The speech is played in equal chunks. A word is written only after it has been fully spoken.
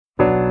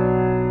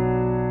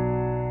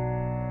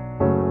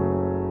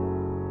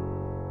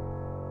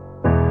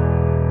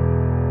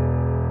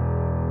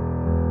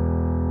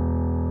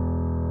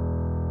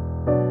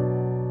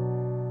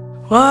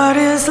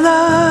is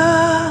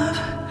love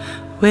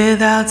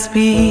without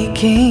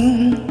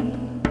speaking?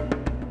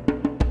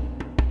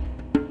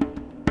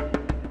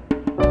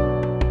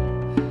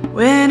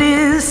 When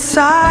is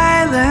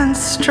silence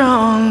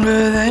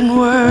stronger than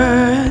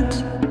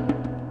words?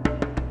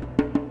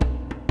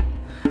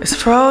 It's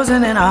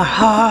frozen in our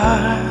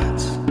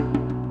hearts.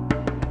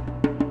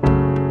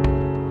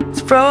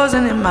 It's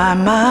frozen in my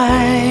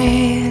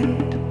mind.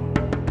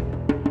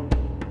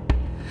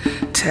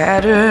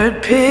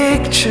 Tattered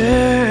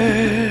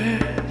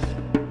pictures,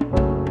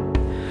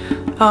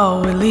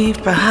 all we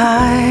leave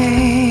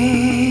behind.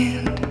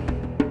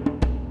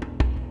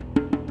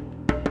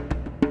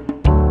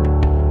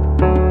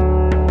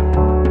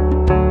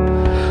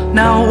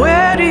 Now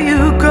where do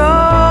you go?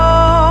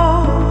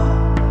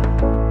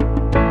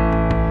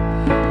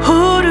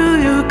 Who do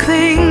you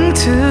cling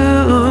to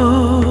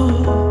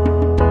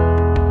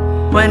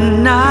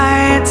when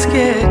nights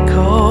get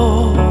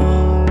cold?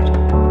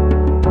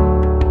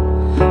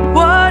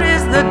 What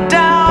is the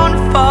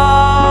downfall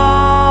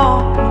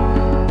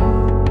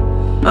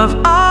of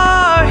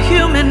our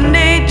human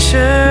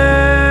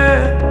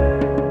nature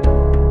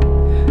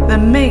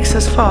that makes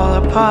us fall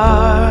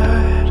apart?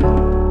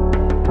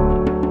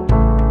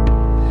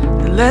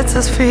 Lets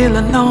us feel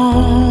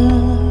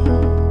alone.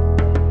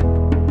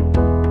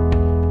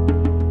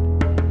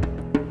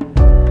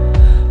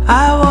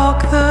 I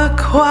walk the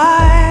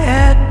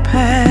quiet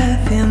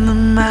path in the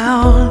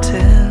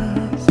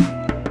mountains.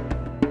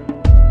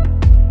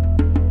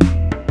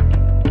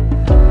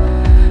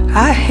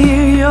 I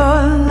hear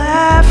your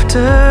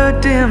laughter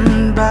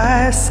dimmed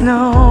by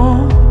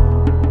snow.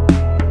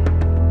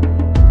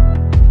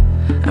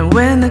 And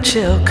when the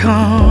chill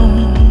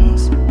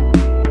comes,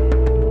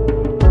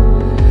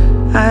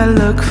 I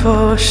look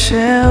for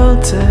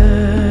shelter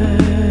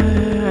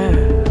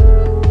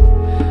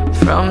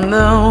from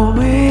the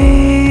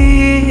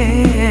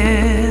wind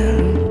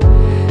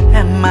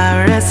and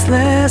my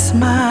restless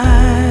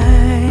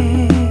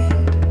mind.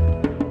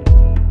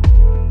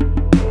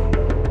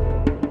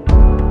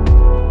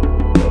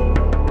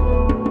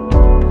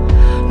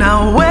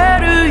 Now where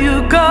do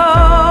you go?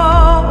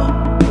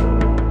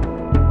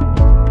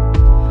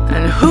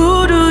 And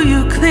who do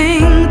you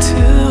cling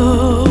to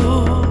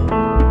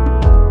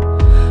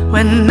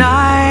when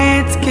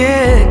nights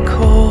get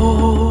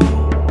cold?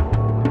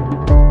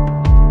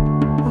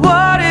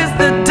 What is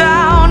the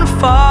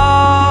downfall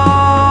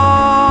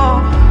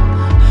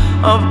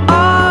of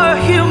our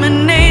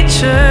human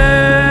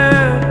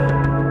nature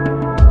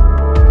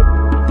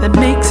that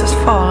makes us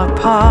fall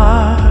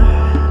apart,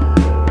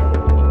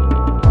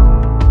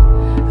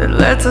 that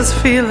lets us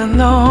feel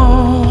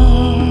alone?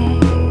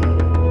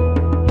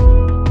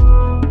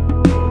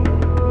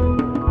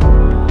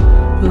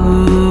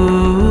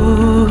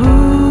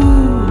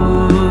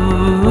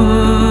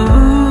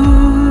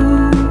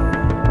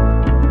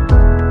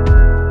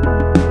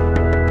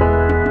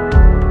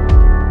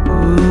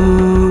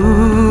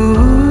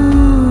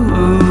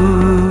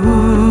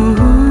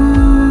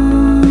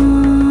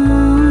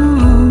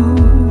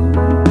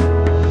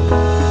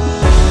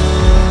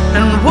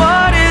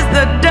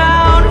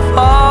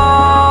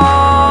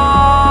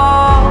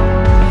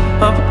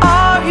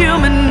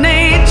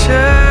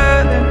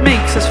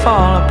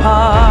 Fall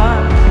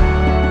apart,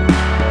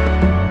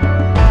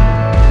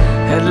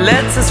 it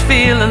lets us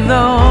feel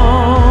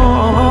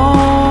alone.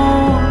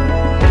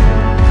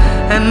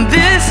 And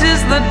this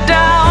is the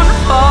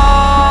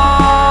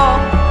downfall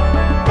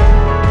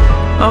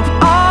of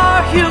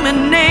our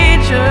human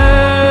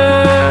nature.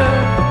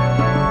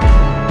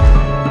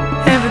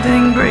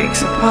 Everything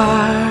breaks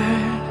apart,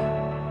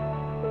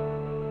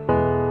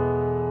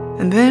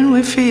 and then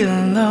we feel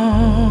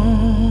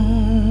alone.